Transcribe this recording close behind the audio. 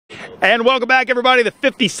And welcome back, everybody. The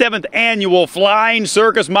 57th Annual Flying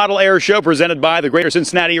Circus Model Air Show presented by the Greater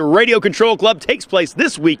Cincinnati Radio Control Club takes place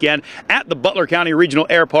this weekend at the Butler County Regional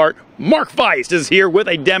Airport. Mark Feist is here with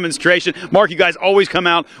a demonstration. Mark, you guys always come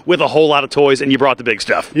out with a whole lot of toys, and you brought the big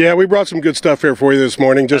stuff. Yeah, we brought some good stuff here for you this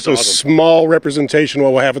morning. Just That's a awesome. small representation of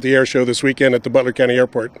what we'll have at the air show this weekend at the Butler County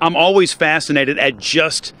Airport. I'm always fascinated at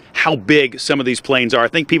just how big some of these planes are. I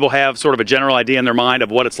think people have sort of a general idea in their mind of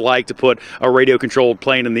what it's like to put a radio-controlled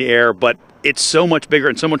plane in the air, but it's so much bigger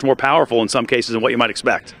and so much more powerful in some cases than what you might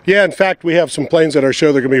expect. Yeah, in fact, we have some planes at our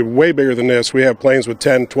show that are going to be way bigger than this. We have planes with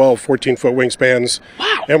 10, 12, 14-foot wingspans.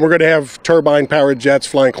 Wow. And we're going to have turbine-powered jets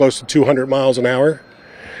flying close to 200 miles an hour,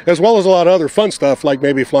 as well as a lot of other fun stuff like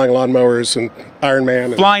maybe flying lawnmowers and Iron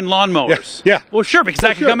Man. Flying lawnmowers? Yeah. Well, sure, because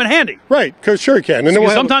that can come in handy. Right, because sure it can. And then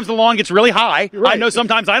Sometimes the lawn gets really high. Right. I know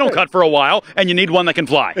sometimes I don't cut for a while, and you need one that can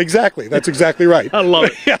fly. Exactly. That's exactly right. I love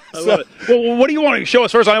it. Yeah, I love it. Well, what do you want to show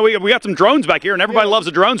us first? I know we got some drones back here, and everybody loves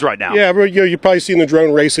the drones right now. Yeah, you've probably seen the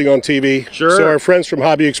drone racing on TV. Sure. So our friends from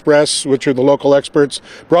Hobby Express, which are the local experts,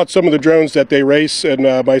 brought some of the drones that they race, and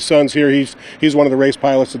my son's here. He's one of the race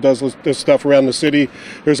pilots that does this stuff around the city.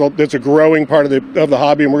 There's a growing part of the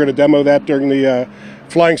hobby, and we're going to demo that during the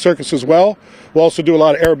Flying Circus as well. We'll also do a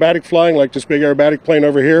lot of aerobatic flying, like this big aerobatic plane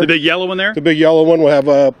over here. The big yellow one there? The big yellow one. We'll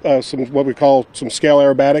have some what we call some scale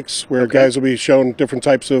aerobatics, where guys will be shown different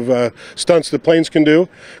types of stunts that planes can do.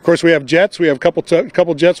 Of course, we have jets. We have a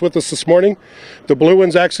couple jets with us this morning. The blue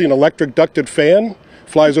one's actually an electric ducted fan.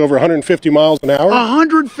 Flies over 150 miles an hour.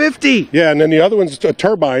 150? Yeah, and then the other one's a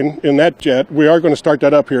turbine in that jet. We are going to start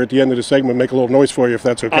that up here at the end of the segment, make a little noise for you if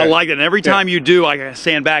that's okay. I like it. And every time you do, I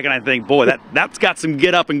stand back and I think, boy, that's got some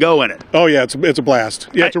get up and go in it. Oh, yeah, it's a blast.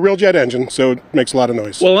 Yeah, it's a real jet engine, so it makes a lot of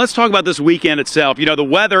noise. Well, let's talk about this weekend itself. You know, the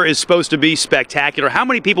weather is supposed to be spectacular. How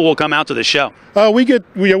many people will come out to the show? We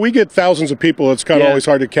get thousands of people. It's kind of always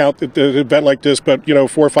hard to count at an event like this, but,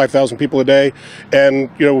 4,000 or 5,000 people a day. And,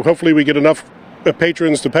 hopefully we get enough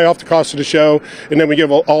patrons to pay off the cost of the show, and then we give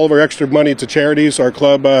all of our extra money to charities. Our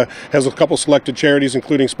club has a couple selected charities,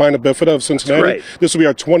 including Spina Bifida of Cincinnati. That's great. This will be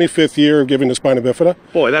our 25th year of giving to Spina Bifida.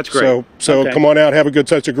 Boy, that's great. So come on out, have a good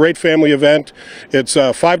time. It's a great family event. It's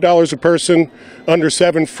 $5 a person, under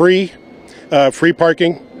 7 free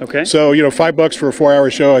parking. Okay. So, $5 for a 4-hour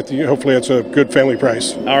show. I think hopefully it's a good family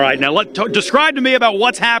price. All right. Now, describe to me about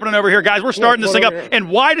what's happening over here, guys. We're starting this thing up. And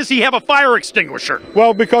why does he have a fire extinguisher?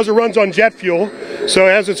 Well, because it runs on jet fuel. So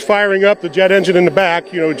as it's firing up the jet engine in the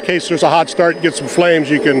back, in case there's a hot start and get some flames,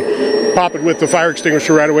 you can pop it with the fire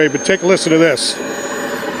extinguisher right away. But take a listen to this.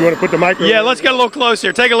 You want to put the microphone? Yeah, let's get a little close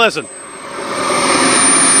here. Take a listen.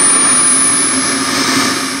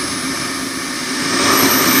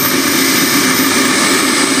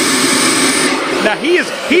 Now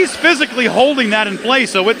he's physically holding that in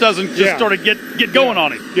place so it doesn't just sort of get going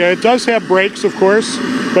on him. Yeah, it does have brakes, of course,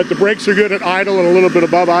 but the brakes are good at idle and a little bit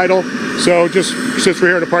above idle. So just since we're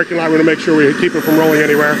here in the parking lot, we're going to make sure we keep it from rolling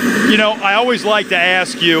anywhere. I always like to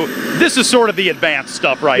ask you, this is sort of the advanced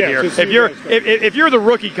stuff right here. If you're the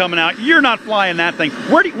rookie coming out, you're not flying that thing.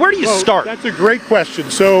 Where do you start? That's a great question.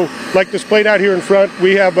 So like this plane out here in front,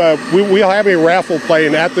 we'll have a raffle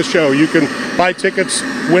plane at the show. You can buy tickets,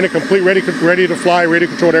 win a complete ready to fly, radio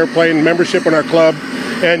controlled airplane membership in our club,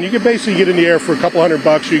 and you can basically get in the air for a couple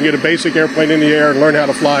 $100. You can get a basic airplane in the air and learn how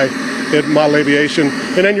to fly in model aviation,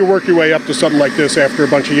 and then you work your way up to something like this after a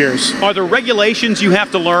bunch of years. Are there regulations you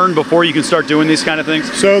have to learn before you can start doing these kind of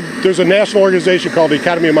things? So there's a national organization called the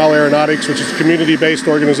Academy of Model Aeronautics, which is a community-based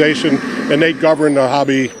organization, and they govern the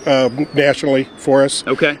hobby nationally for us.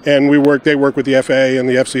 Okay. And they work with the FAA and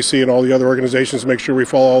the FCC and all the other organizations to make sure we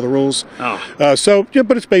follow all the rules.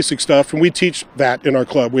 But it's basic stuff, and we teach that in our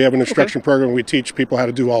club. We have an instruction program. We teach people how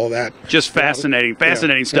to do all of that. Just fascinating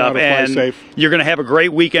stuff. And safe. You're going to have a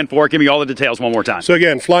great weekend for it. Give me all the details one more time. So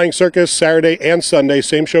again, Flying Circus, Saturday and Sunday,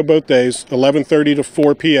 same show both days, 11:30 to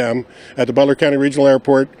 4 p.m. at the Butler County Regional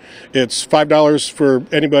Airport. It's $5 for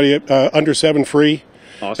anybody under 7 free.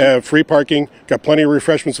 Awesome. Free parking. Got plenty of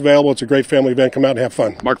refreshments available. It's a great family event. Come out and have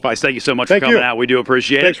fun. Mark Feist, thank you so much for coming out. We do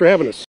appreciate it. Thanks for having us.